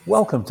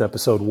Welcome to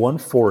episode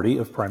 140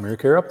 of Primary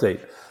Care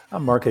Update.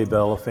 I'm Mark A.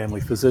 Bell, a family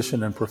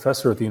physician and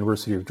professor at the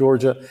University of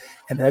Georgia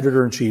and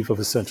editor-in-chief of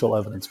Essential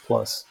Evidence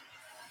Plus.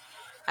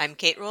 I'm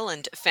Kate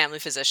Rowland, family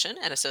physician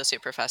and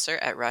associate professor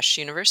at Rush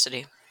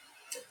University.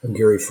 I'm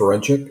Gary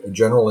Ferencik, a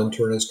general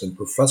internist and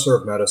professor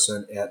of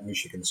medicine at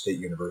Michigan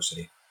State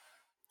University.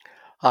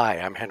 Hi,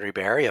 I'm Henry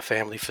Barry, a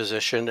family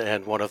physician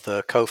and one of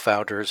the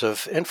co-founders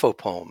of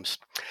InfoPoems.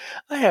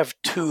 I have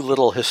two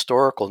little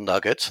historical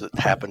nuggets that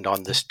happened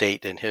on this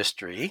date in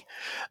history.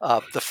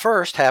 The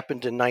first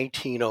happened in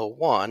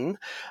 1901.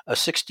 A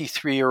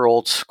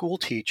 63-year-old school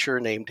teacher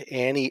named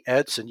Annie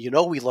Edson. You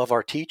know we love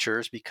our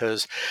teachers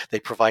because they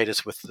provide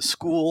us with the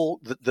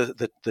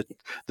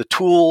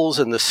tools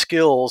and the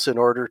skills in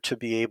order to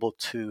be able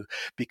to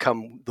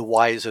become the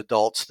wise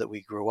adults that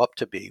we grew up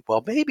to be.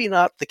 Well, maybe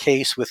not the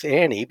case with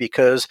Annie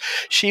because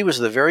she was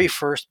the very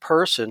first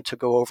person to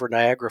go over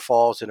Niagara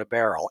Falls in a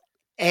barrel,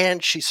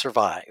 and she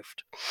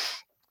survived.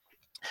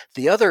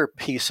 The other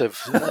piece of...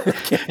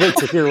 Can't wait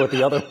to hear what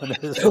the other one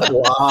is.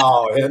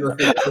 Wow, Henry.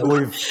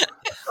 We've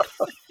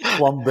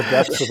plumbed the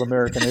depths of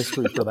American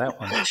history for that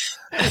one.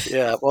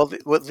 Yeah, well,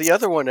 the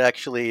other one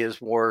actually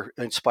is more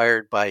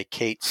inspired by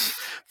Kate's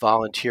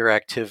volunteer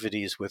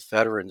activities with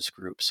veterans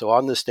groups. So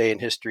on this day in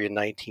history in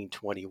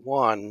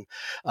 1921,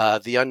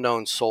 the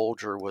unknown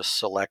soldier was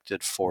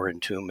selected for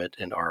entombment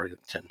in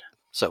Arlington.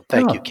 So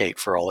thank you, Kate,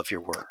 for all of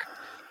your work.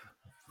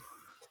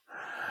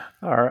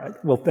 All right.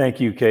 Well, thank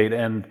you, Kate,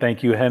 and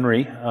thank you,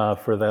 Henry,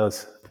 for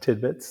those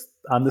tidbits.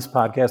 On this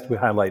podcast, we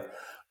highlight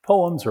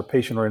poems or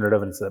patient-oriented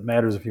evidence that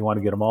matters. If you want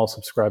to get them all,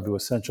 subscribe to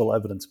Essential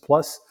Evidence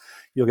Plus.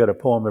 You'll get a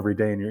poem every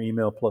day in your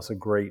email, plus a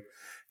great,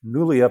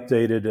 newly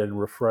updated and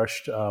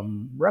refreshed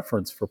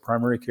reference for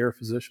primary care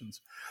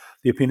physicians.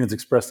 The opinions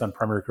expressed on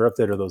Primary Care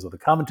Update are those of the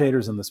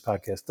commentators, and this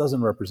podcast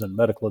doesn't represent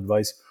medical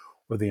advice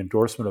or the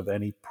endorsement of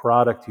any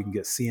product. You can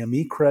get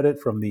CME credit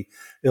from the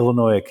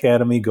Illinois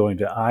Academy going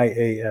to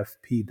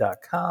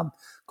iafp.com.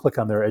 Click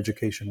on their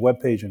education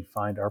webpage and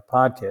find our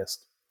podcast.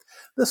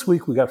 This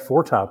week, we got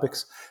 4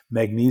 topics: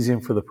 magnesium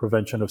for the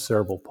prevention of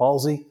cerebral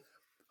palsy,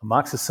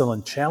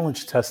 amoxicillin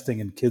challenge testing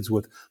in kids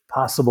with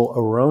possible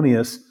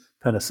erroneous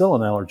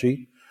penicillin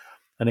allergy,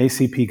 an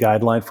ACP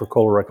guideline for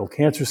colorectal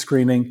cancer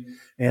screening,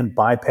 and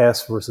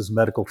bypass versus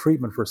medical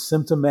treatment for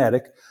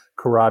symptomatic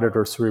carotid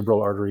or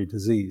cerebral artery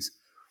disease.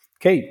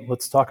 Kate,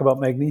 let's talk about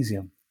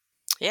magnesium.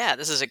 Yeah,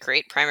 this is a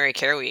great primary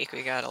care week.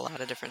 We got a lot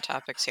of different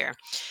topics here.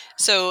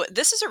 So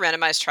this is a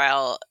randomized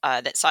trial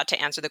that sought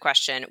to answer the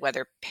question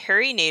whether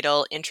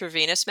perinatal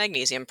intravenous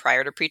magnesium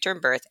prior to preterm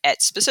birth,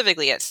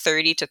 specifically at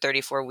 30 to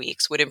 34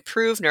 weeks, would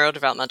improve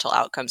neurodevelopmental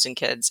outcomes in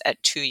kids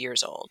at 2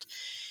 years old.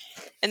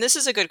 And this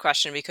is a good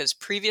question because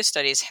previous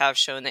studies have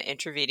shown that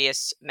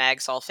intravenous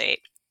mag sulfate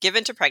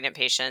given to pregnant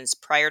patients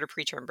prior to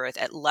preterm birth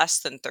at less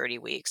than 30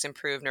 weeks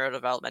improved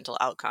neurodevelopmental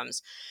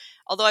outcomes.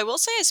 Although I will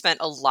say I spent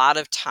a lot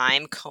of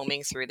time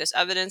combing through this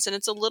evidence, and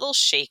it's a little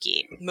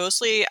shaky.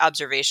 Mostly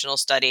observational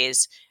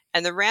studies,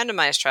 and the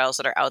randomized trials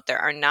that are out there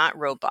are not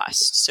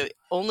robust. So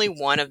only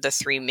one of the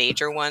 3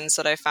 major ones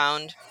that I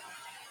found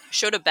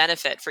showed a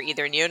benefit for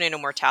either neonatal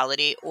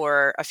mortality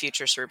or a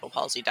future cerebral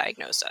palsy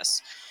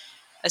diagnosis.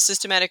 A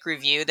systematic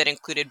review that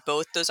included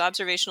both those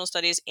observational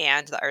studies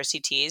and the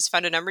RCTs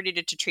found a number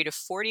needed to treat of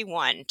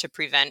 41 to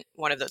prevent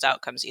one of those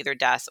outcomes, either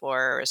death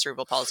or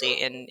cerebral palsy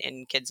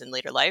in kids in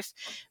later life.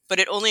 But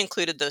it only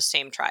included those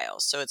same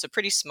trials. So it's a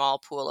pretty small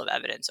pool of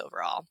evidence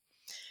overall.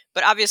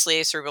 But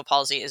obviously, cerebral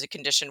palsy is a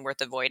condition worth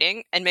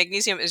avoiding, and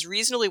magnesium is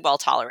reasonably well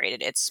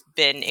tolerated. It's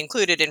been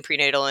included in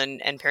prenatal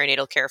and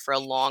perinatal care for a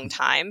long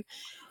time.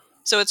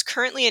 So it's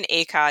currently an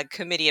ACOG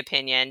committee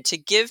opinion to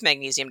give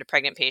magnesium to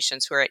pregnant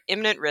patients who are at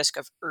imminent risk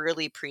of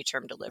early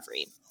preterm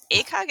delivery.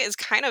 ACOG is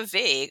kind of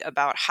vague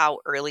about how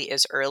early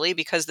is early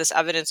because this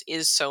evidence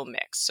is so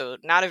mixed. So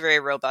not a very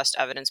robust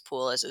evidence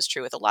pool, as is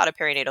true with a lot of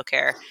perinatal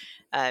care.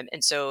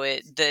 And so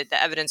the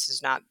evidence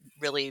has not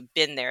really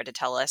been there to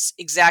tell us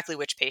exactly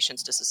which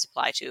patients does this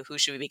apply to, who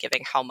should we be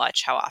giving how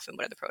much, how often,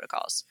 what are the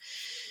protocols.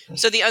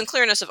 So the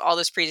unclearness of all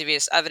this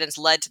previous evidence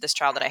led to this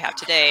trial that I have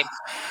today.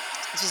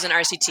 This was an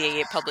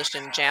RCT published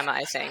in JAMA,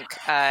 I think,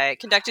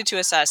 conducted to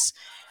assess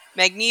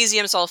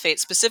magnesium sulfate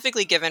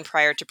specifically given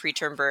prior to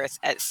preterm birth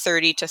at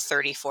 30 to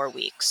 34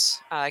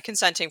 weeks.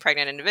 Consenting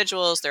pregnant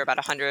individuals, there are about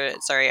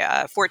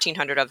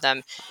 1,400 of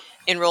them,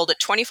 enrolled at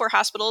 24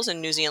 hospitals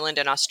in New Zealand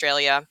and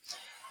Australia.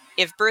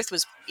 If birth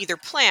was either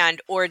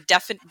planned or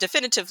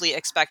definitively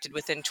expected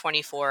within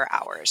 24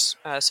 hours.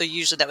 So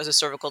usually that was a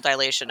cervical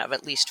dilation of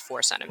at least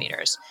 4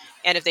 centimeters.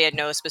 And if they had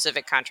no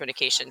specific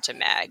contraindication to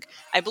MAG.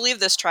 I believe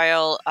this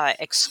trial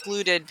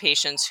excluded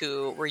patients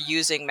who were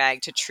using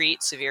MAG to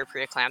treat severe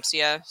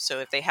preeclampsia. So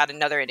if they had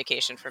another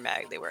indication for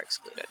MAG, they were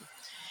excluded.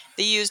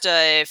 They used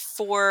a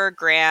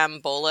 4-gram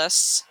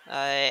bolus,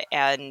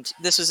 and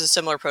this was a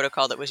similar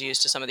protocol that was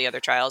used to some of the other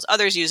trials.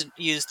 Others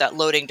used that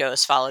loading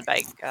dose followed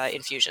by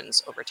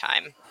infusions over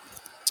time.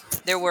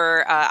 There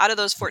were, out of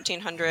those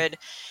 1,400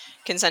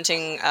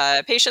 consenting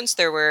patients,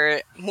 there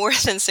were more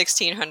than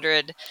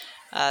 1,600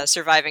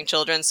 surviving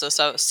children, so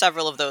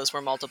several of those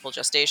were multiple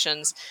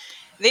gestations.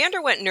 They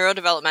underwent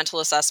neurodevelopmental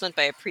assessment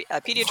by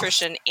a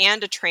pediatrician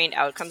and a trained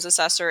outcomes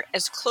assessor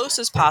as close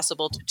as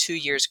possible to 2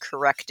 years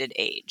corrected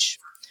age.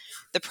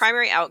 The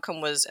primary outcome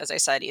was, as I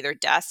said, either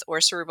death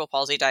or cerebral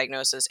palsy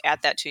diagnosis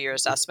at that 2-year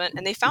assessment,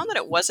 and they found that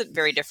it wasn't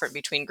very different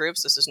between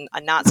groups. This is a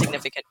not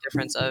significant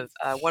difference of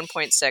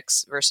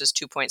 1.6 versus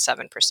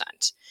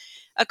 2.7%.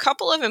 A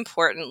couple of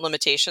important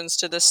limitations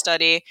to this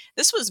study.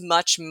 This was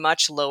much,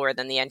 much lower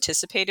than the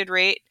anticipated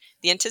rate.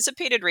 The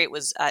anticipated rate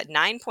was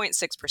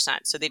 9.6%.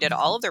 So they did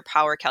all of their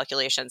power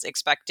calculations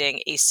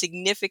expecting a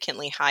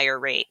significantly higher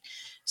rate.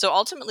 So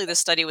ultimately, the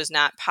study was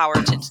not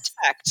powered to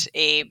detect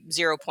a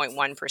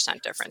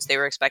 0.1% difference. They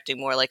were expecting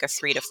more like a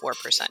 3 to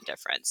 4%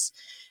 difference.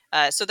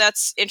 So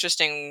that's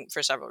interesting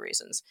for several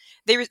reasons.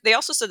 They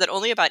also said that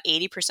only about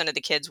 80% of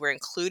the kids were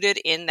included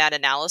in that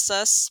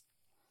analysis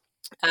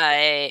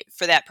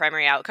for that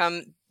primary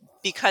outcome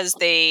because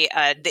they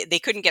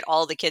couldn't get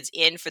all the kids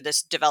in for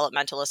this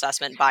developmental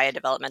assessment by a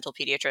developmental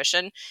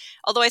pediatrician.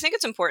 Although I think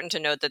it's important to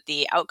note that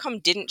the outcome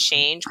didn't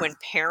change when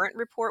parent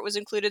report was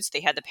included. So they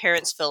had the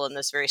parents fill in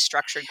this very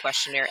structured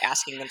questionnaire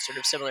asking them sort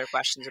of similar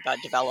questions about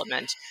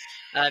development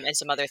and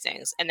some other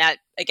things. And that,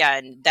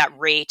 again, that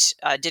rate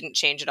didn't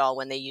change at all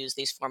when they used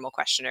these formal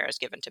questionnaires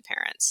given to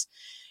parents.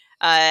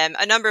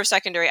 A number of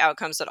secondary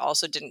outcomes that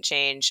also didn't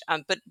change.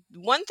 But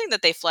one thing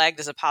that they flagged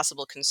as a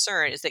possible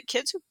concern is that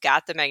kids who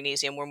got the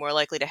magnesium were more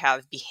likely to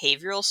have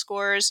behavioral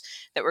scores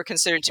that were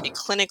considered to be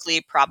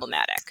clinically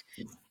problematic.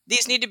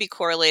 These need to be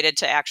correlated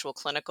to actual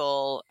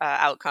clinical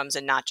outcomes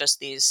and not just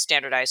these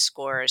standardized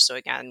scores. So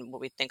again,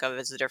 what we think of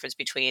as the difference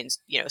between,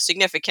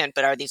 significant,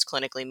 but are these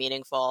clinically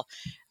meaningful?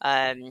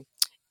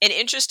 An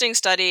interesting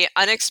study,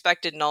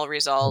 unexpected null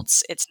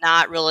results. It's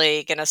not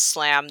really going to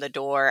slam the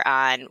door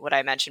on what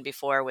I mentioned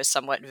before was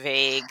somewhat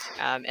vague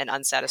and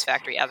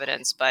unsatisfactory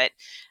evidence, but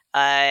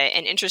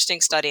an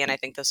interesting study, and I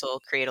think this will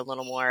create a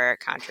little more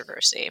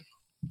controversy.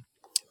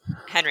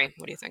 Henry,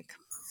 what do you think?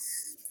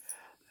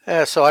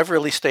 So I've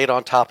really stayed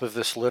on top of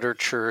this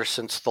literature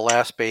since the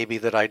last baby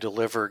that I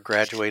delivered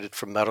graduated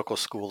from medical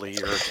school a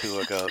year or two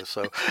ago.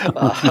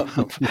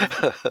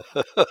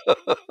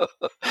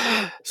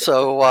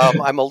 So,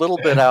 I'm a little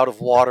bit out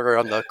of water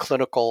on the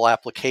clinical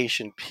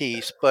application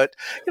piece, but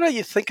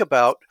you think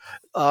about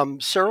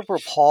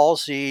cerebral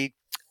palsy.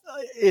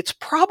 It's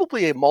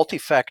probably a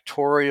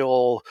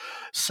multifactorial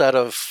set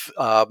of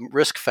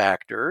risk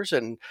factors,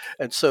 and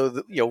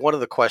so one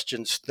of the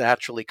questions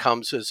naturally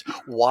comes is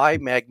why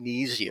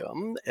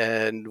magnesium,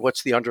 and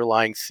what's the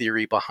underlying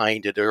theory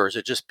behind it, or is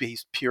it just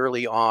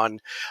purely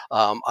on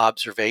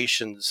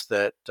observations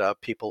that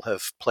people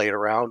have played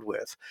around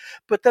with?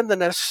 But then the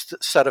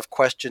next set of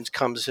questions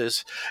comes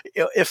is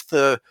if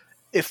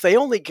they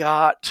only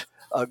got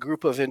a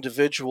group of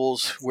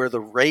individuals where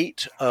the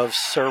rate of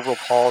cerebral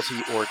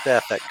palsy or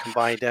death, that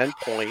combined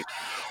endpoint,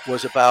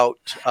 was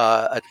about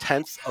a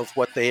tenth of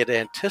what they had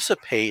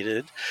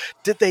anticipated,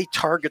 did they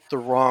target the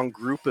wrong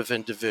group of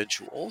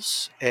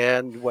individuals?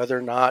 And whether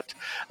or not,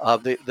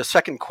 the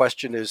second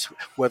question is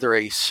whether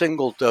a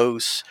single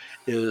dose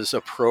is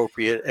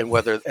appropriate,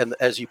 and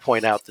as you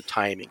point out, the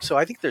timing. So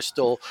I think there's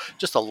still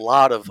just a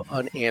lot of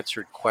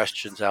unanswered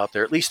questions out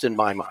there, at least in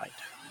my mind.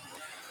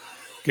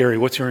 Gary,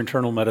 what's your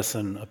internal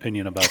medicine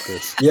opinion about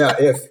this? Yeah,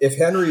 if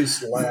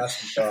Henry's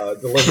last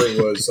delivery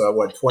was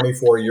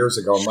 24 years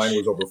ago, mine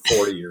was over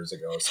 40 years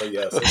ago. So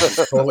yes, this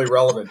is totally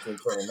relevant to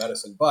internal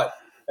medicine. But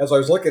as I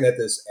was looking at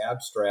this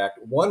abstract,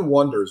 one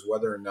wonders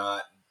whether or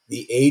not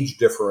the age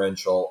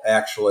differential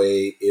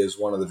actually is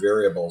one of the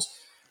variables.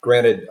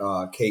 Granted,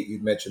 Kate,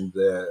 you mentioned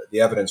the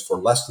evidence for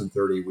less than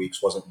 30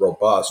 weeks wasn't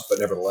robust, but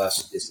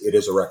nevertheless, it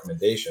is a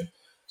recommendation.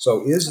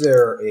 So is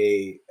there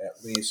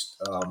at least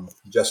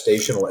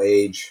gestational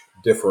age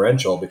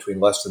differential between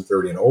less than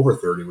 30 and over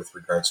 30 with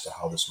regards to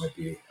how this might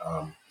be,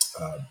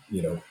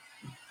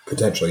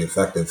 potentially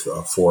effective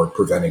for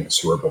preventing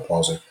cerebral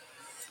palsy?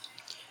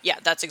 Yeah,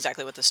 that's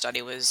exactly what the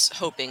study was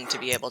hoping to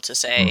be able to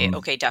say,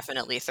 okay,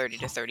 definitely 30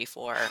 to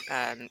 34.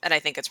 And I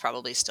think it's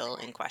probably still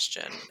in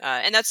question.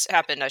 And that's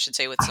happened, I should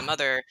say, with some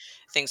other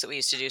things that we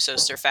used to do. So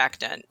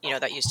surfactant,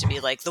 that used to be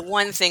like the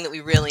one thing that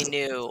we really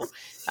knew.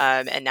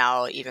 And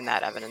now even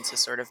that evidence has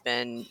sort of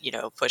been,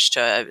 pushed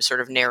to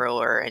sort of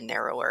narrower and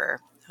narrower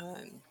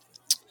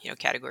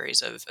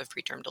categories of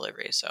preterm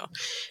delivery. So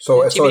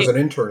as an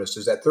internist,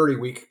 is that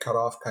 30-week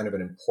cutoff kind of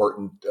an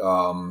important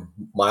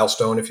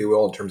milestone, if you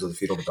will, in terms of the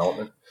fetal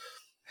development?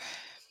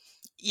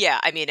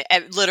 Yeah, I mean,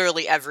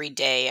 literally every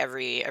day,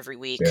 every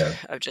week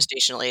of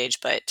gestational age,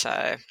 but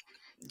to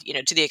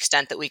the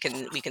extent that we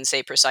can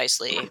say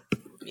precisely,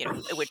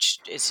 which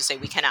is to say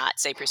we cannot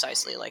say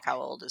precisely like how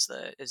old is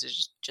the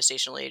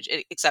gestational age,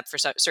 except for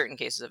certain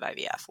cases of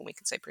IVF when we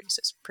can say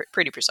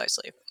pretty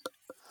precisely.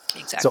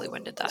 Exactly.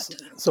 When did that?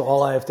 So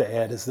all I have to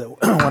add is that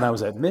when I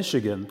was at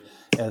Michigan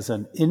as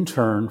an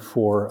intern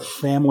for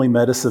family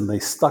medicine, they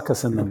stuck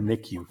us in the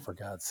NICU, for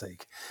God's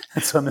sake.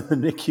 And so I'm in the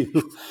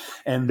NICU,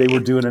 and they were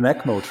doing an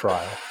ECMO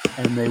trial,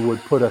 and they would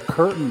put a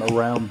curtain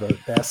around the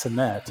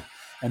bassinet,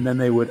 and then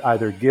they would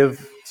either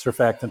give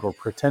surfactant or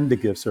pretend to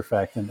give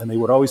surfactant, and they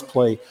would always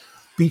play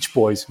Beach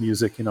Boys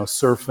music,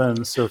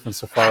 surfing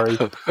safari,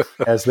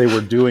 as they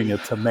were doing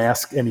it to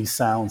mask any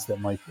sounds that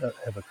might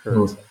have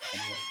occurred. So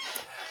anyway,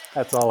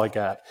 that's all I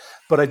got.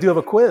 But I do have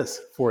a quiz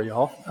for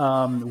y'all.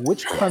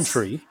 Which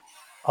country,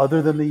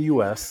 other than the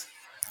U.S.,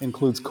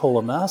 includes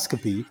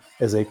colonoscopy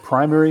as a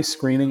primary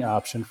screening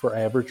option for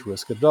average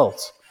risk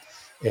adults?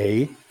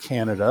 A,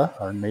 Canada,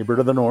 our neighbor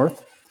to the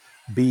north.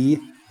 B,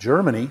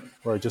 Germany,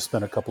 where I just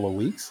spent a couple of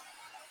weeks.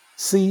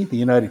 C, the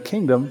United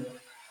Kingdom.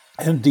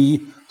 And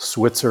D,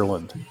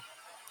 Switzerland.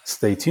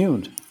 Stay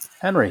tuned.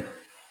 Henry,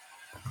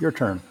 your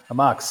turn.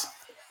 Amox.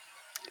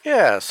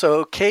 Yeah,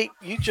 so Kate,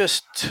 you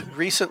just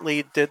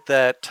recently did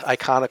that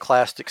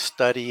iconoclastic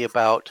study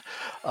about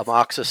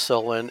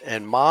amoxicillin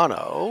and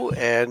mono,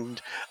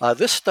 and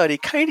this study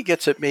kind of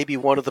gets at maybe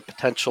one of the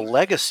potential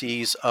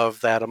legacies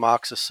of that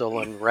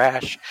amoxicillin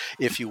rash,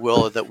 if you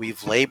will, that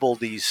we've labeled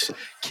these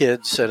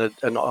kids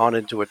and on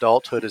into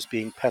adulthood as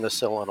being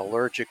penicillin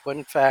allergic, when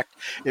in fact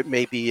it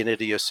may be an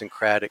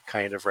idiosyncratic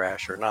kind of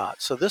rash or not.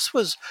 So this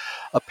was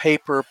a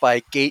paper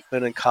by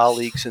Gateman and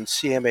colleagues in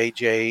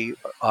CMAJ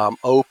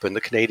Open, the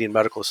Canadian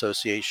Medical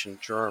Association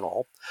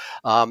journal.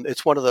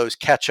 It's one of those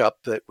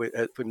catch-up that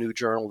a new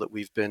journal that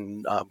we've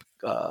been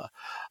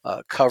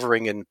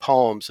covering in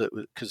Poems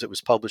because it was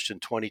published in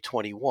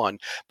 2021.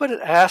 But it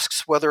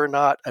asks whether or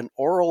not an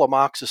oral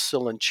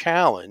amoxicillin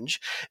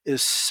challenge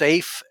is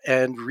safe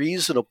and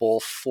reasonable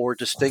for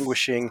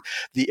distinguishing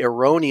the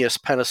erroneous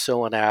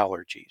penicillin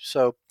allergy.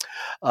 So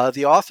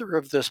the author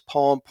of this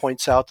poem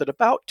points out that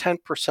about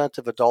 10%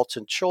 of adults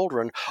and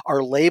children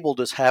are labeled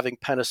as having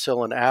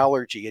penicillin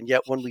allergy, and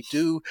yet when we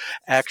do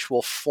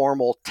actual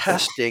formal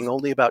testing,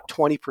 only about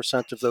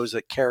 20% of those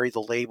that carry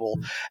the label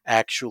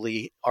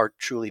actually are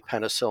truly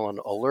penicillin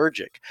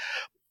allergic.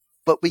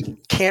 But we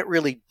can't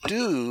really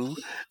do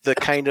the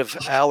kind of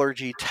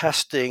allergy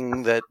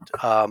testing that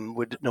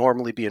would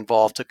normally be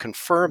involved to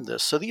confirm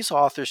this. So these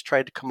authors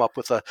tried to come up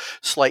with a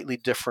slightly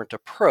different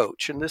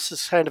approach. And this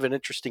is kind of an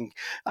interesting,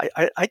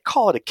 I'd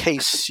call it a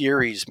case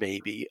series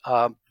maybe.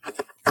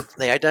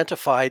 They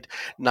identified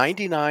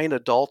 99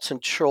 adults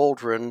and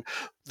children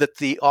that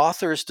the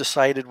authors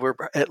decided were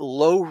at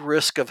low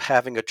risk of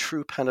having a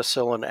true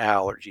penicillin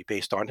allergy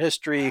based on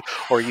history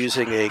or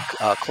using a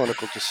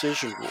clinical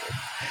decision rule.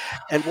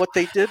 And what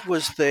they did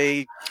was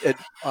they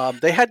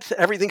had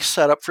everything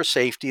set up for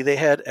safety. They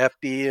had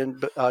epi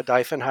and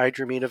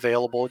diphenhydramine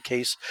available in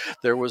case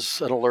there was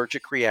an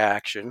allergic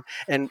reaction.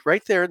 And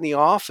right there in the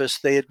office,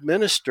 they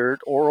administered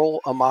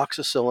oral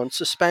amoxicillin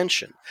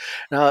suspension.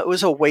 Now, it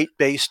was a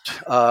weight-based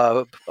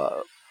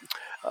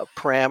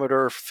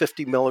parameter,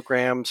 50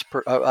 milligrams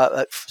per,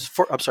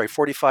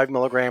 45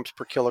 milligrams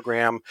per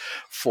kilogram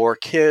for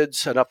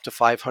kids and up to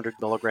 500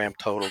 milligram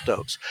total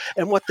dose.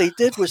 And what they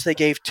did was they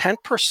gave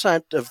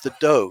 10% of the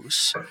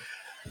dose,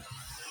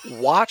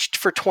 watched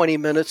for 20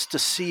 minutes to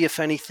see if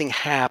anything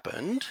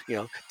happened.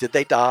 Did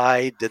they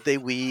die? Did they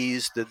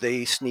wheeze? Did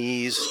they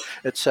sneeze,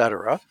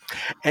 etc.?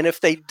 And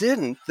if they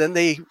didn't, then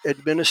they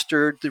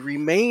administered the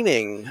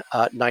remaining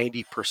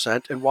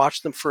 90% and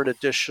watched them for an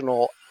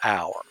additional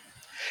hour.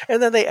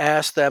 And then they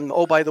asked them,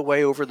 oh, by the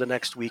way, over the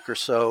next week or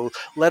so,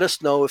 let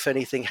us know if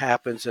anything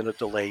happens in a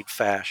delayed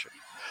fashion.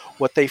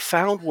 What they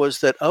found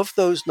was that of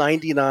those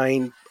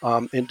 99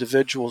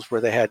 individuals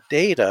where they had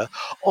data,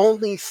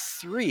 only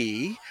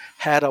 3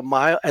 had a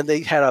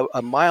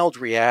mild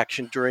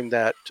reaction during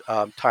that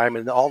time,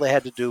 and all they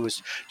had to do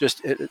was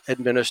just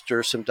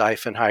administer some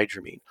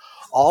diphenhydramine.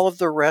 All of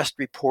the rest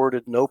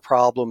reported no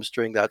problems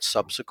during that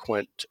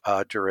subsequent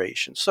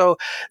duration. So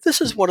this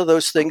is one of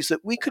those things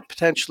that we could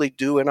potentially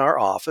do in our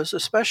office,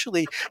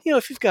 especially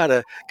if you've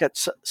got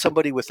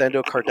somebody with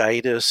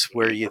endocarditis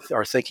where you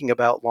are thinking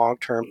about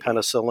long-term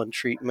penicillin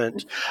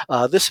treatment.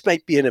 This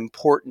might be an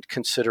important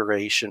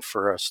consideration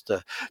for us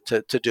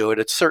to do it.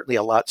 It's certainly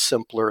a lot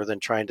simpler than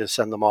trying to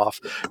send them off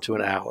to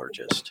an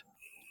allergist.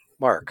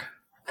 Mark.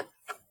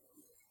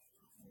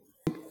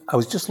 I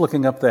was just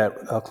looking up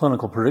that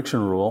clinical prediction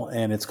rule,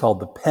 and it's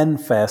called the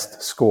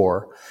PenFast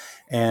score.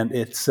 And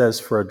it says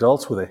for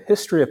adults with a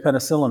history of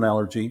penicillin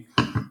allergy,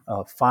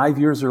 5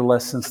 years or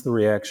less since the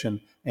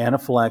reaction,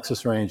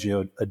 anaphylaxis or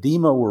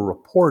angioedema were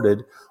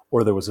reported,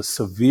 or there was a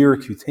severe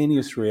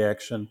cutaneous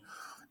reaction,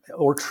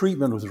 or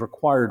treatment was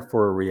required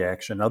for a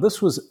reaction. Now,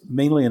 this was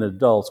mainly in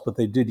adults, but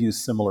they did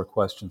use similar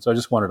questions. So I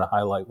just wanted to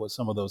highlight what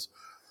some of those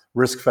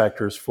risk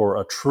factors for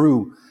a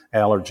true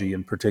allergy,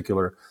 in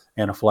particular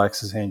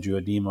anaphylaxis,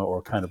 angioedema,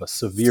 or kind of a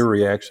severe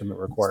reaction that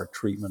required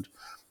treatment,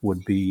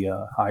 would be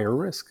higher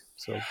risk.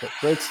 So, but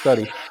great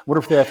study. What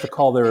if they have to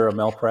call their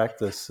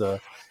malpractice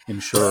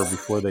insurer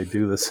before they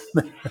do this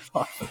in their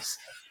office?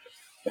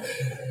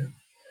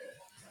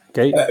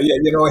 Okay.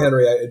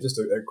 Henry, just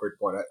a quick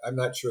point. I'm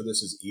not sure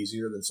this is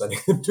easier than sending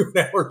them to an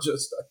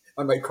allergist.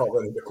 I might call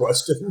that into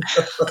question.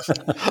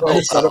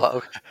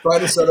 Try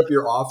to set up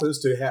your office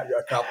to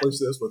accomplish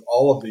this with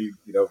all of the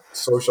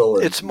social.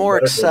 It's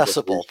more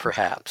accessible,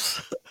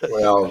 perhaps.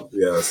 Well,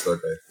 yes,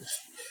 okay.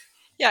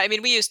 Yeah, I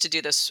mean, we used to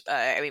do this.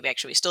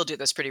 We still do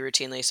this pretty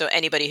routinely. So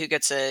anybody who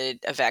gets a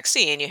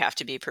vaccine, you have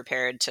to be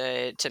prepared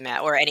to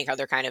or any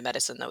other kind of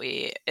medicine that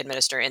we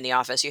administer in the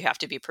office, you have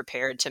to be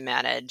prepared to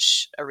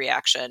manage a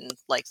reaction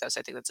like this.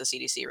 I think that's a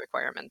CDC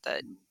requirement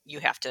that you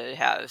have to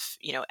have,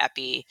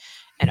 epi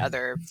and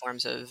other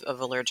forms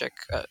of allergic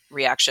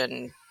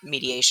reaction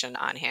mediation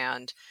on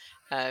hand.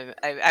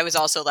 I was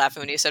also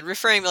laughing when you said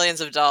referring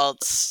millions of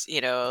adults,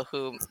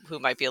 who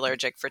might be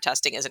allergic for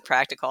testing isn't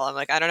practical. I'm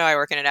like, I don't know. I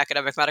work in an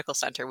academic medical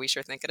center. We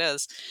sure think it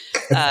is.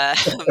 Uh,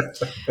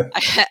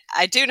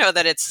 I do know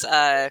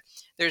that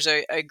there's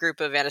a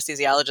group of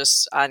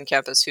anesthesiologists on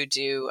campus who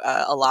do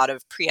a lot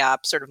of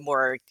pre-op, sort of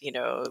more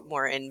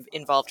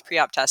involved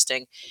pre-op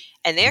testing,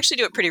 and they actually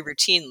do it pretty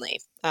routinely.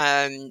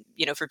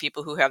 For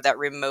people who have that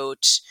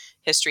remote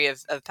history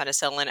of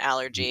penicillin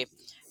allergy.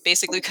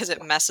 Basically, because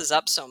it messes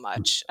up so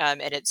much,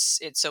 and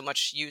it's so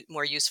much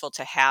more useful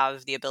to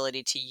have the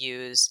ability to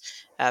use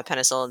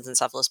penicillins and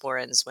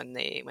cephalosporins when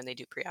they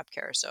do pre-op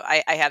care. So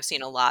I have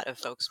seen a lot of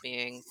folks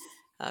being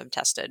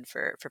tested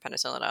for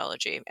penicillin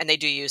allergy, and they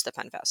do use the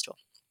PenFast tool.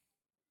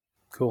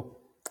 Cool.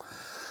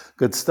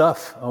 Good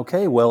stuff.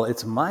 Okay, well,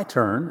 it's my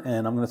turn,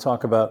 and I'm going to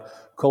talk about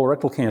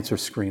colorectal cancer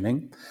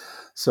screening.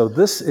 So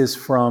this is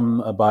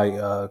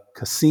by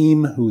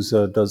Kasim, who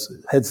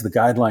heads the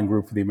guideline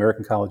group for the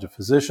American College of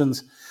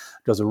Physicians,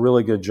 does a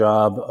really good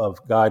job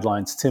of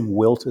guidelines. Tim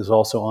Wilt is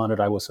also on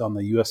it. I was on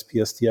the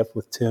USPSTF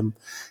with Tim.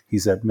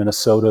 He's at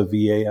Minnesota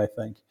VA, I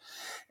think.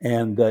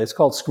 And it's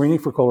called Screening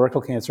for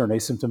Colorectal Cancer in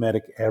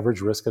Asymptomatic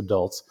Average Risk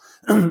Adults,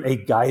 a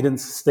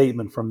guidance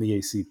statement from the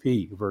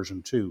ACP,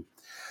 version 2.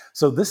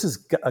 So this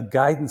is a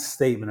guidance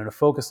statement and a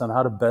focus on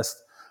how to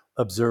best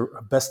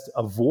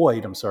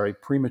avoid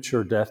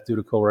premature death due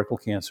to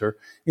colorectal cancer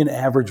in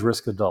average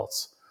risk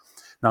adults.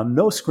 Now,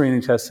 no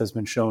screening test has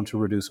been shown to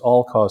reduce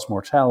all-cause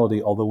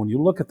mortality, although when you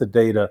look at the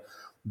data,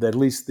 at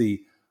least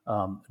the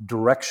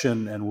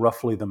direction and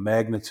roughly the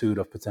magnitude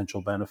of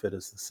potential benefit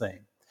is the same.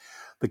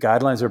 The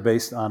guidelines are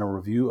based on a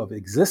review of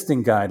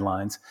existing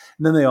guidelines,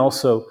 and then they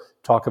also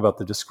talk about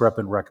the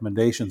discrepant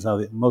recommendations. Now,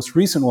 the most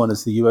recent one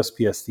is the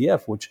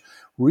USPSTF, which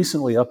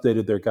recently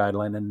updated their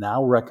guideline and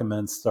now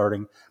recommends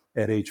starting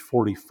at age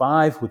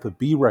 45 with a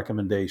B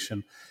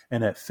recommendation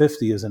and at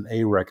 50 as an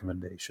A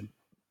recommendation.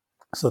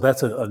 So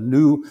that's a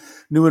new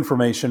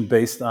information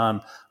based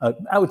on,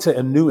 I would say,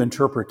 a new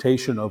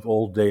interpretation of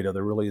old data.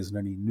 There really isn't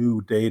any new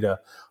data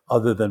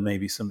other than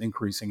maybe some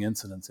increasing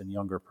incidence in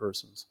younger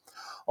persons.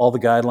 All the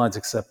guidelines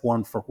except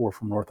one were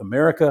from North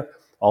America.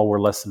 All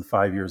were less than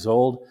 5 years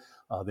old.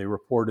 They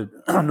reported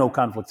no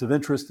conflicts of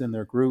interest in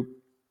their group,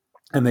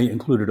 and they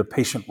included a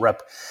patient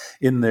rep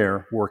in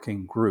their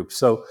working group.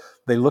 So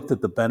they looked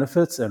at the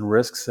benefits and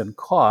risks and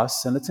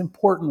costs, and it's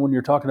important when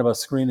you're talking about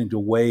screening to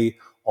weigh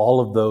all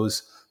of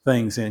those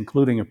things,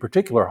 including in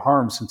particular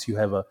harm, since you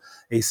have an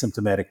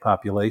asymptomatic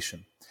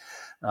population.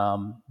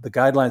 The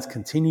guidelines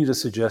continue to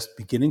suggest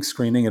beginning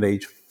screening at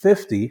age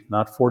 50,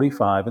 not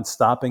 45, and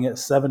stopping at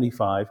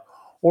 75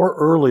 or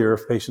earlier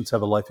if patients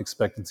have a life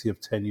expectancy of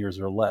 10 years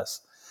or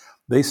less.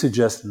 They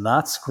suggest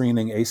not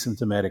screening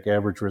asymptomatic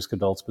average risk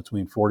adults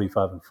between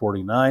 45 and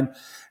 49.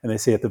 And they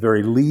say at the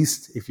very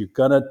least, if you're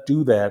going to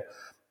do that,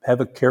 have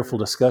a careful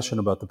discussion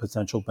about the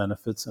potential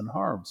benefits and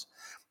harms.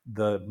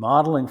 The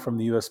modeling from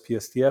the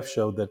USPSTF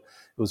showed that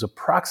it was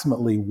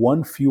approximately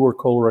one fewer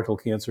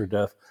colorectal cancer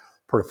death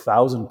per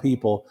 1,000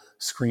 people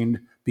screened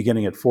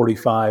beginning at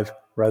 45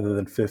 rather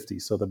than 50.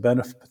 So the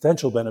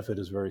potential benefit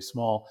is very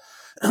small.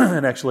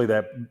 And actually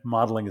that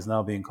modeling is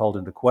now being called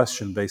into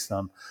question based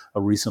on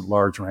a recent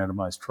large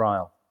randomized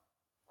trial.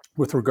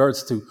 With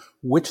regards to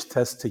which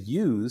test to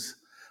use,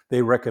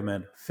 they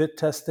recommend FIT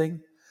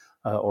testing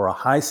or a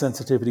high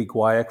sensitivity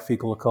guaiac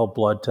fecal occult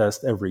blood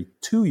test every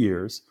 2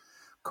 years,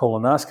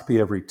 colonoscopy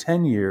every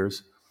 10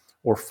 years,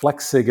 or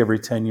FlexSig every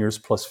 10 years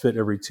plus FIT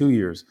every 2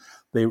 years.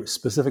 They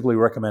specifically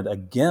recommend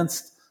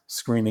against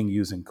screening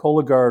using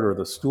Cologuard or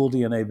the stool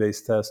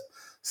DNA-based test,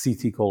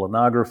 CT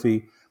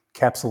colonography,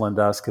 capsule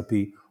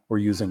endoscopy, or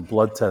using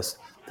blood tests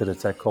to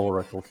detect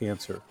colorectal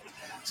cancer.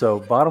 So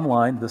bottom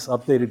line, this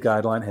updated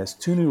guideline has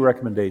two new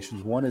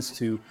recommendations. One is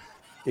to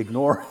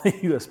ignore the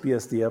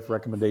USPSTF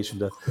recommendation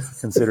to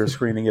consider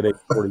screening at age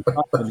 45,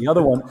 and the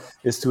other one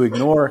is to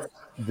ignore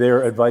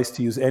their advice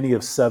to use any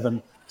of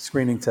 7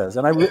 screening tests.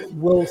 And I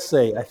will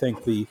say, I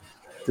think the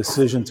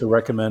decision to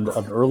recommend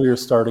an earlier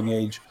starting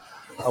age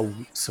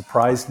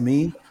surprised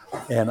me,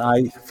 and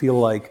I feel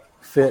like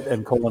FIT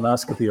and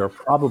colonoscopy are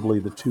probably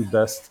the two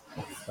best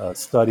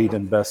studied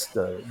and best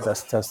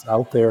tests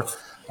out there.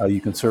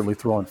 You can certainly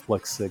throw in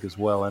FlexSig as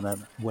well. And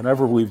then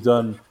whenever we've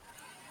done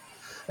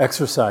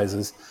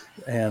exercises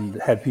and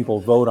had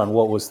people vote on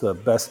what was the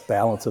best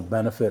balance of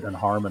benefit and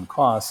harm and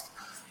cost,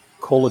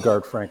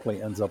 Cologuard,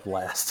 frankly, ends up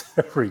last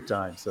every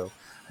time. So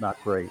not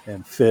great.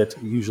 And FIT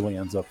usually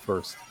ends up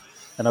first.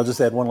 And I'll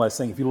just add one last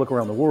thing. If you look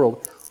around the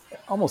world,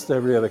 almost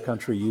every other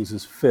country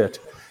uses FIT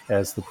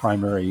as the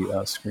primary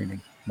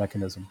screening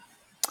mechanism.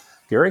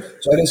 Gary?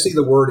 So I didn't see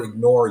the word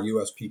ignore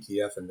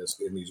USPTF in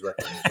these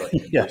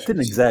recommendations. Yeah,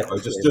 didn't exactly.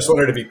 I just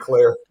wanted to be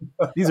clear.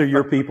 These are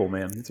your people,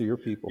 man. These are your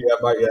people.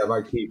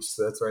 My peeps.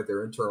 That's right.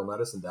 They're internal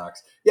medicine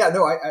docs. Yeah,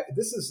 no,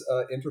 this is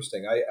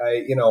interesting.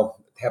 I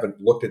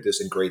haven't looked at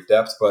this in great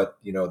depth, but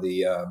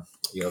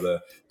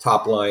the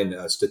top line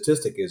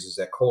statistic is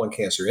that colon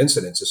cancer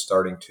incidence is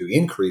starting to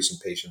increase in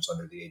patients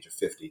under the age of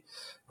 50.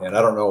 And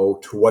I don't know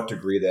to what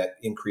degree that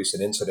increase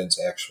in incidence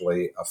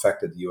actually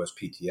affected the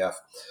USPTF.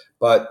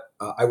 But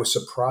I was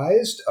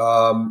surprised,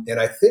 and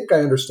I think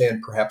I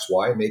understand perhaps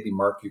why. Maybe,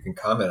 Mark, you can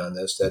comment on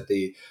this, that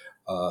the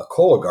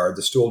Cologuard,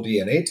 the stool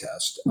DNA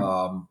test,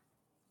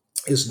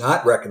 is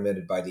not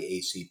recommended by the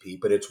ACP,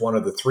 but it's one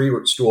of the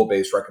 3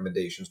 stool-based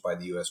recommendations by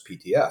the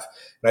USPTF.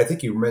 And I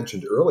think you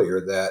mentioned earlier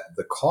that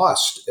the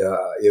cost,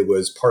 it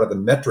was part of the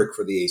metric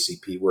for the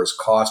ACP, whereas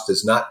cost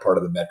is not part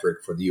of the metric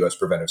for the U.S.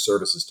 Preventive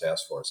Services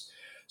Task Force.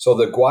 So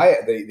the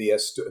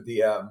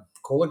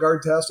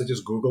Cologuard test, I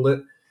just Googled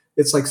it.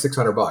 It's like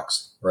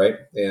 $600, right?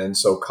 And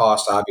so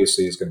cost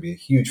obviously is going to be a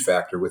huge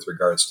factor with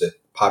regards to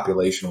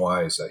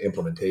population-wise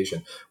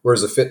implementation.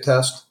 Whereas a fit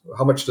test,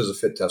 how much does a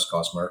fit test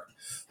cost, Mark?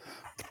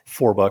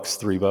 $4,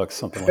 $3,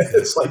 something like that.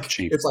 It's like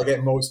cheap. It's like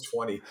at most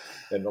 20.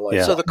 And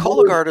So the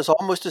Cologuard is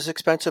almost as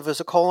expensive as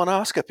a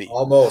colonoscopy.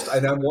 Almost,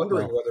 and I'm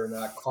wondering whether or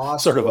not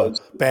cost sort of a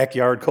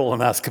backyard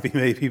colonoscopy,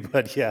 maybe.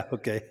 But yeah,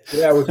 okay.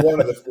 Yeah, it was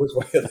one of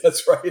the.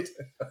 That's right.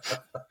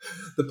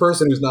 The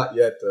person who's not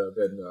yet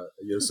been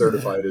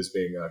certified as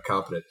being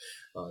competent,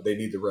 they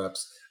need the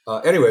reps.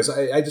 Anyways,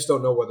 I just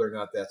don't know whether or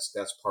not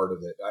that's part of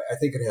it. I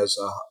think it has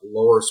a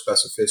lower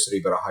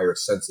specificity but a higher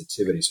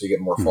sensitivity, so you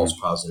get more false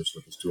positives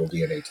with the stool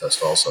DNA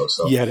test also.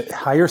 So yeah,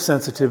 higher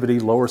sensitivity,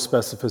 lower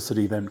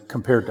specificity than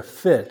compared to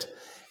FIT,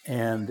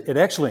 and it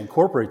actually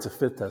incorporates a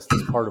FIT test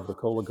as part of the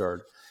Cologuard,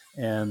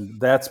 and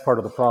that's part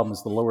of the problem.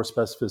 Is the lower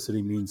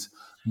specificity means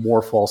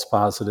more false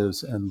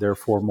positives and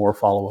therefore more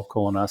follow-up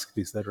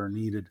colonoscopies that are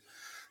needed.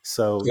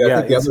 So I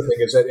think the other thing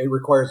is that it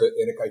requires a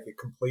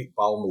complete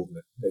bowel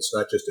movement. It's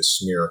not just a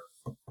smear.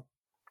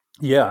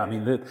 Yeah, I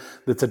mean,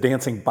 it's a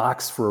dancing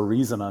box for a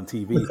reason on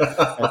TV.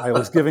 I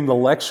was giving the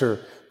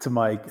lecture to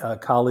my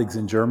colleagues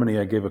in Germany.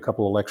 I gave a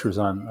couple of lectures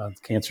on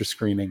cancer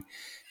screening,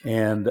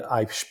 and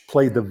I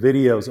played the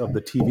videos of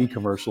the TV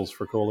commercials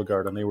for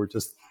Cologuard, and they were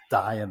just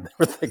dying. They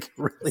were thinking,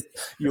 really,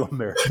 you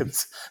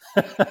Americans,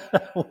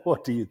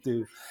 what do you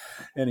do?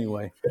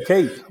 Anyway,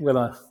 Kate,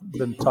 I've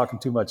been talking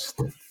too much.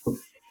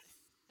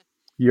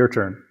 Your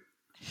turn.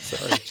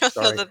 Sorry. I don't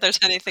know that there's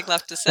anything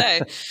left to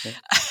say.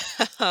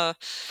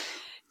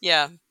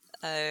 Yeah,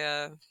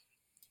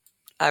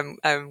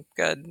 I'm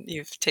good.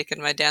 You've taken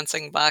my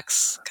dancing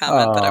box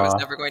comment that I was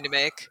never going to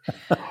make.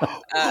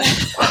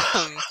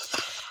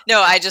 No,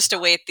 I just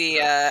await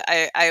the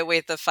I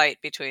await the fight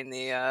between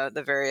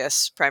the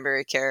various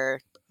primary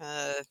care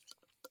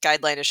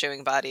guideline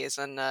issuing bodies,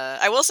 and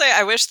I will say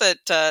I wish that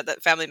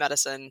that family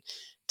medicine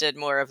did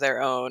more of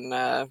their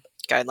own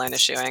guideline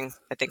issuing.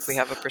 I think we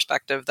have a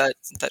perspective that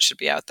should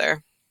be out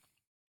there.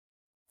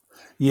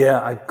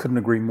 Yeah, I couldn't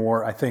agree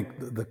more. I think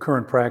the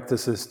current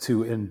practice is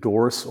to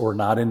endorse or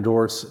not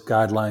endorse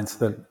guidelines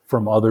that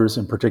from others,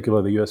 in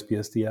particular the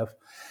USPSTF.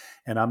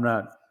 And I'm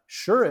not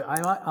sure.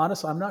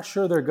 I'm not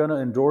sure they're going to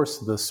endorse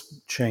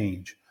this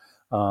change.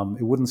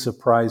 It wouldn't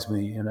surprise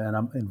me, and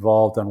I'm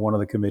involved on one of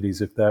the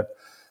committees if that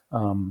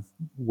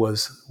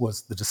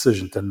was the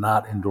decision to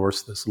not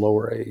endorse this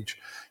lower age,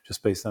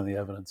 just based on the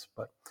evidence.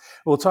 But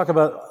we'll talk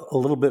about a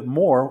little bit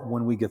more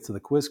when we get to the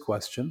quiz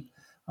question.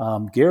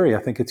 Gary, I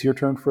think it's your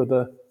turn for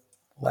the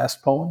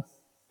last poem.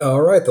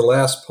 All right, the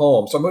last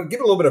poem. So I'm going to give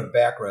a little bit of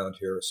background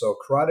here. So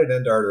carotid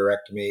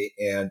endarterectomy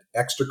and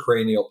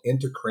extracranial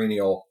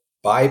intracranial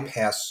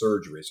bypass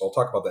surgery, so I'll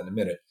talk about that in a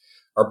minute,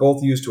 are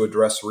both used to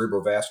address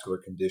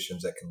cerebrovascular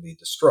conditions that can lead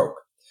to stroke.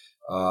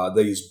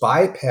 These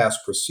bypass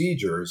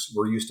procedures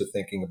we're used to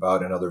thinking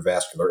about in other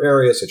vascular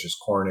areas, such as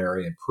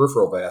coronary and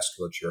peripheral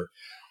vasculature,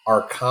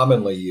 are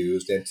commonly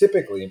used and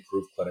typically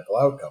improve clinical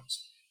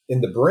outcomes. In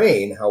the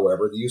brain,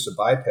 however, the use of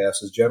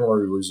bypass is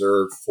generally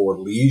reserved for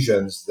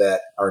lesions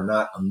that are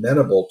not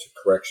amenable to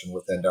correction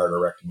with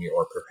endarterectomy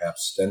or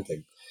perhaps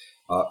stenting.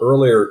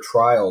 Earlier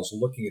trials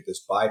looking at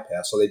this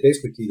bypass, so they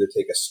basically either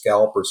take a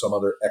scalp or some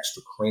other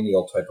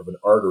extracranial type of an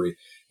artery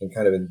and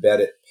kind of embed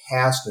it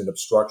past an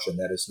obstruction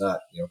that is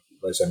not,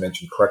 as I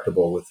mentioned,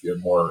 correctable with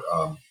more,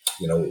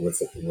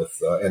 with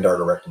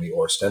endarterectomy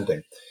or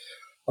stenting.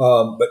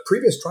 But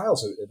previous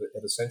trials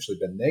have essentially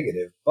been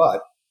negative,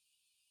 but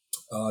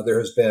there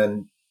has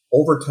been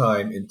over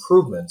time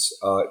improvements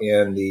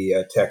in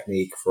the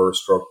technique for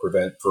stroke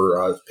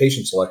for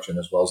patient selection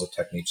as well as the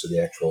techniques of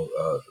the actual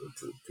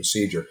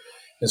procedure.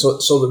 And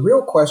so the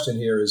real question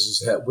here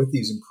is that with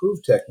these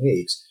improved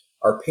techniques,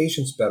 are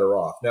patients better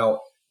off? Now,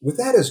 with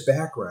that as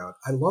background,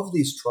 I love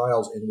these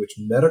trials in which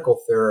medical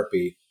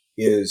therapy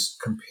is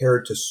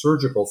compared to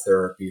surgical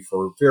therapy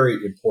for very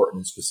important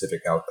and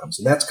specific outcomes,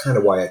 and that's kind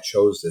of why I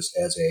chose this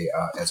as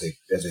a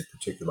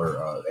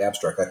particular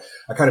abstract.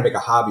 I kind of make a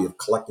hobby of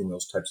collecting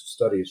those types of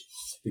studies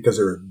because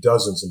there are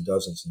dozens and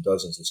dozens and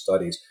dozens of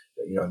studies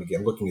and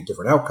again, looking at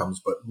different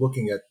outcomes, but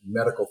looking at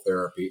medical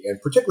therapy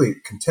and particularly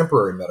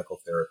contemporary medical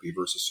therapy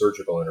versus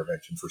surgical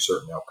intervention for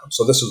certain outcomes.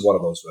 So this is one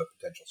of those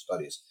potential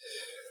studies.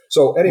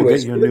 So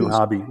anyways, we'll get you a new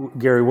hobby.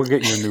 Gary, we'll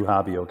get you a new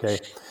hobby, okay?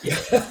 Yeah.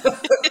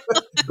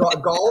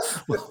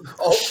 Golf?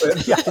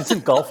 Yeah,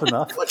 isn't golf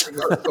enough?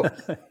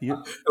 you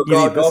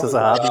need this as a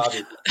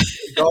hobby.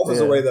 Golf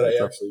is a way that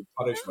I actually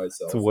punish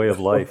myself. It's a way of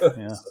life.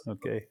 Yeah.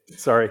 Okay.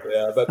 Sorry.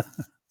 Yeah, but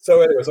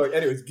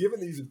anyways,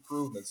 given these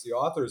improvements, the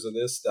authors of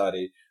this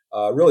study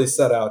really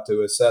set out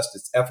to assess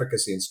its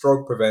efficacy in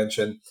stroke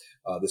prevention,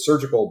 the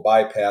surgical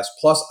bypass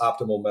plus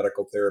optimal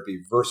medical therapy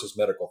versus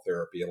medical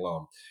therapy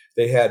alone.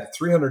 They had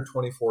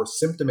 324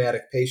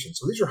 symptomatic patients.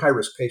 So these are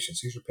high-risk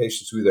patients. These are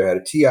patients who either had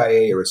a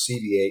TIA or a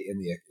CVA in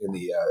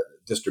the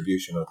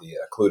distribution of the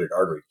occluded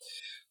artery.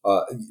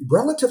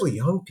 Relatively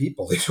young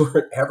people. These were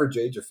an average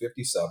age of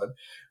 57.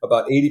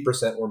 About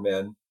 80% were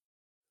men.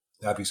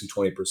 Obviously,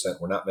 20%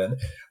 were not men,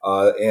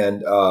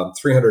 and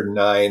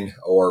 309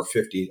 or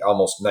 50,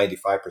 almost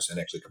 95%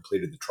 actually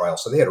completed the trial.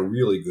 So they had a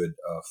really good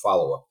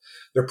follow-up.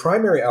 Their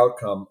primary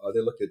outcome, they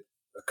looked at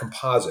a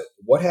composite,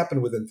 what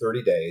happened within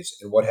 30 days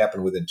and what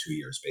happened within 2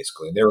 years,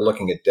 basically. And they were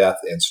looking at death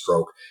and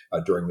stroke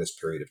during this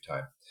period of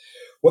time.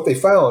 What they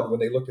found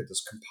when they looked at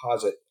this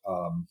composite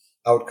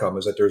outcome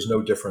is that there's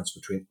no difference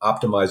between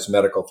optimized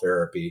medical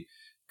therapy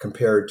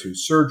compared to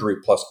surgery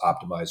plus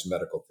optimized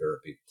medical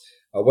therapy.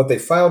 What they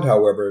found,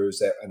 however, is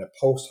that in a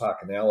post hoc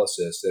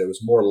analysis, that it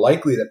was more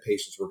likely that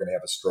patients were going to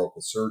have a stroke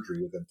with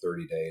surgery within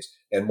 30 days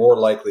and more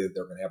likely that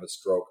they're going to have a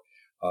stroke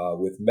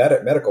with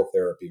medical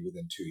therapy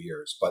within 2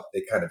 years. But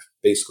they kind of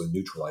basically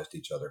neutralized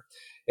each other.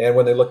 And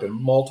when they looked at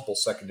multiple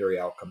secondary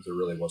outcomes, there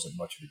really wasn't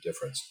much of a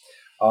difference.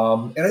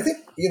 And I think,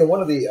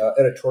 one of the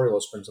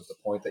editorialists brings up the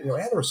point that,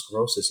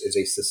 atherosclerosis is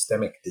a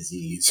systemic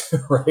disease,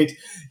 right?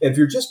 And if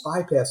you're just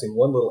bypassing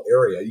one little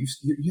area,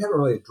 you haven't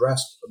really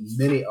addressed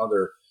many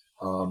other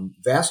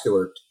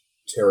vascular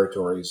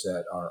territories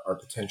that are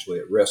potentially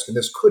at risk. And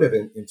this could have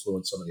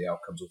influenced some of the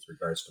outcomes with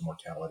regards to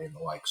mortality and the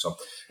like. So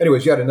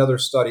anyways, you had another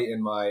study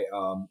in my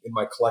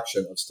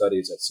collection of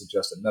studies that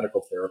suggest that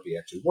medical therapy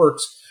actually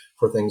works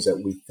for things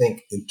that we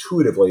think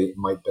intuitively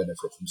might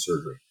benefit from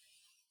surgery.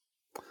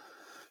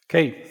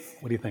 Kate,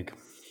 what do you think?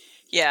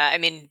 Yeah, I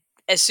mean,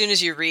 as soon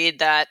as you read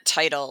that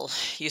title,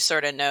 you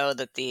sort of know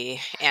that the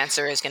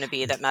answer is going to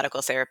be that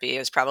medical therapy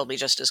is probably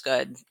just as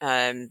good.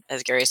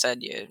 As Gary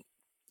said,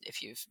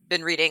 if you've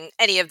been reading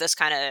any of this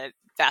kind of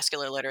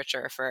vascular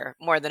literature for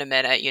more than a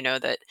minute, you know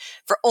that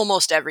for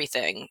almost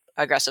everything,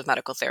 aggressive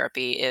medical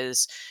therapy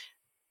is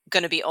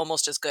going to be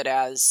almost as good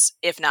as,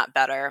 if not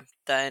better,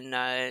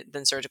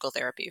 than surgical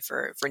therapy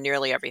for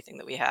nearly everything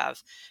that we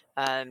have.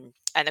 And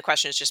the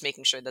question is just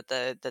making sure that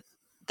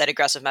that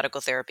aggressive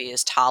medical therapy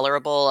is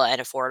tolerable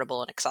and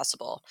affordable and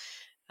accessible.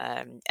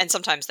 And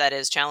sometimes that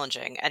is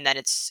challenging. And then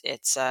it's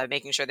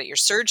making sure that your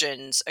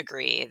surgeons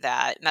agree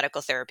that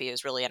medical therapy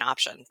is really an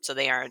option. So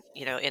they aren't,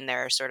 in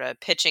there sort of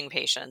pitching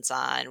patients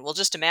on, well,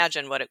 just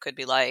imagine what it could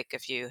be like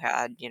if you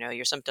had,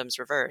 your symptoms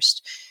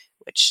reversed,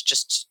 which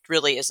just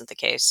really isn't the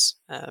case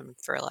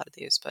for a lot of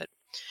these. But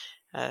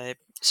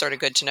sort of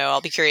good to know.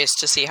 I'll be curious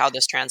to see how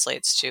this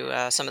translates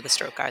to some of the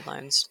stroke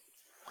guidelines.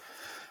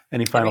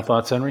 Any final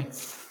thoughts, Henry?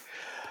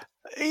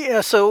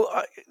 Yeah, so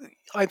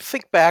I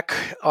think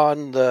back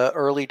on the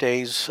early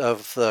days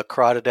of the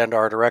carotid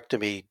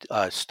endarterectomy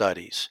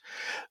studies,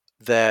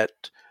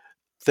 that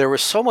there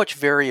was so much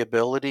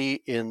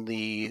variability in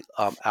the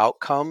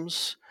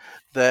outcomes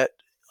that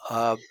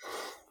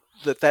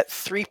that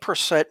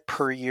 3%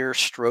 per year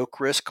stroke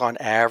risk on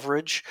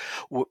average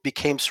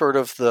became sort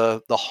of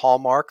the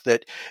hallmark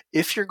that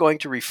if you're going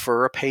to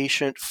refer a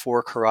patient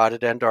for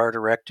carotid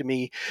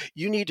endarterectomy,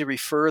 you need to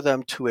refer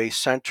them to a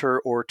center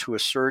or to a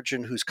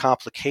surgeon whose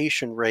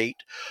complication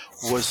rate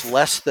was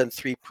less than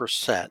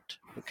 3%.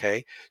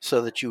 Okay,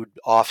 so that you would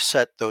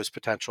offset those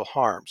potential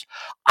harms.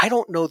 I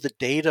don't know the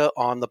data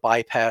on the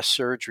bypass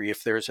surgery,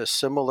 if there's a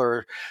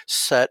similar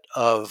set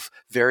of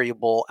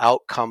variable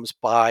outcomes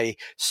by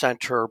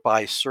center,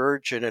 by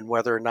surgeon, and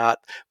whether or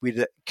not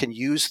we can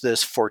use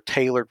this for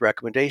tailored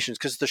recommendations.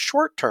 Because the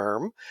short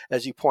term,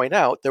 as you point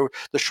out, the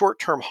short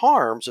term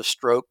harms of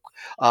stroke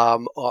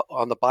on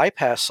the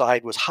bypass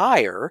side was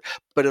higher,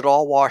 but it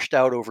all washed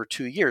out over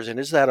 2 years.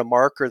 And is that a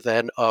marker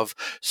then of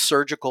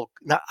surgical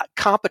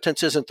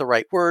competence? Isn't the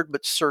right word,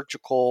 but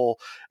surgical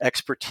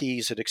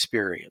expertise and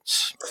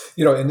experience?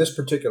 In this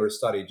particular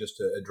study, just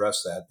to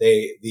address that,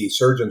 the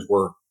surgeons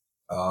were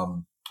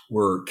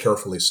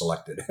carefully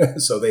selected,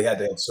 so they had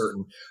to have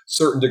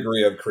certain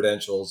degree of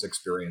credentials,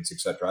 experience,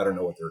 etc. I don't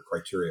know what their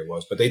criteria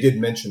was, but they did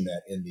mention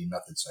that in the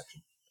method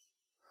section.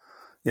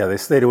 Yeah, they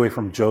stayed away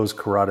from Joe's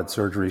carotid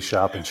surgery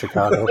shop in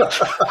Chicago.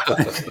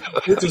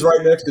 Which is right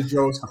next to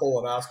Joe's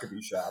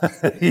colonoscopy shop.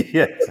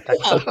 Yeah,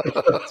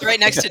 it's right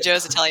next to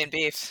Joe's Italian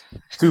beef.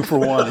 2 for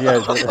 1. Yeah,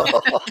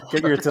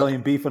 get your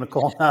Italian beef and a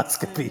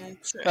colonoscopy.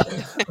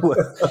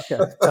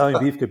 Yeah,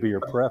 Italian beef could be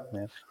your prep,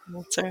 man.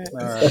 That's right. All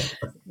right.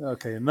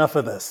 Okay, enough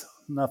of this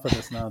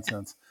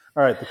nonsense.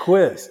 All right, the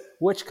quiz.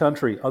 Which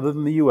country, other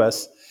than the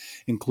U.S.,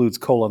 includes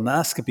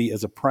colonoscopy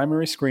as a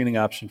primary screening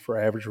option for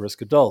average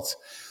risk adults.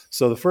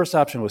 So the first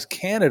option was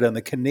Canada, and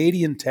the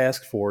Canadian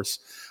Task Force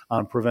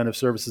on Preventive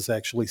Services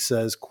actually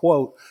says,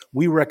 quote,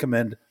 we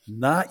recommend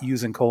not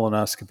using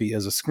colonoscopy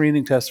as a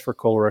screening test for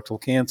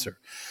colorectal cancer.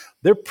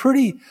 They're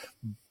pretty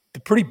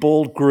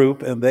bold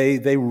group, and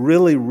they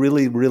really,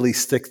 really, really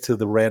stick to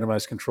the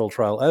randomized controlled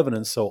trial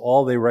evidence. So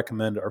all they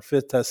recommend are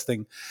FIT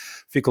testing,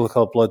 fecal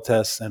occult blood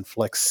tests, and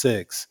flex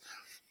SIGs.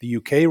 The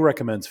UK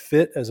recommends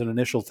FIT as an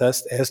initial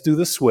test, as do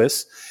the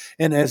Swiss,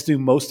 and as do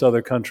most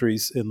other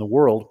countries in the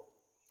world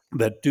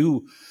that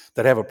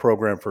have a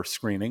program for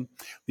screening.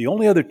 The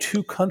only other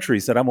two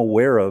countries that I'm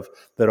aware of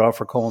that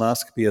offer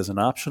colonoscopy as an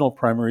optional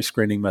primary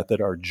screening method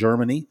are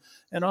Germany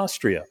and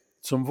Austria.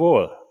 Zum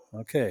Wohl.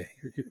 Okay,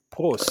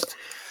 Prost.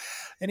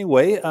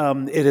 Anyway,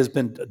 it has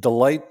been a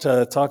delight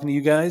talking to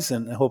you guys,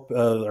 and I hope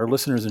our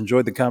listeners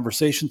enjoyed the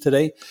conversation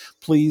today.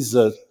 Please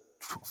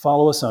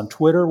follow us on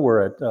Twitter.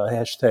 We're at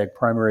hashtag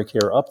Primary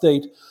Care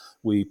Update.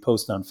 We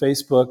post on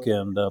Facebook,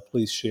 and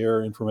please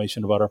share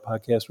information about our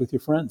podcast with your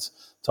friends.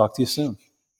 Talk to you soon.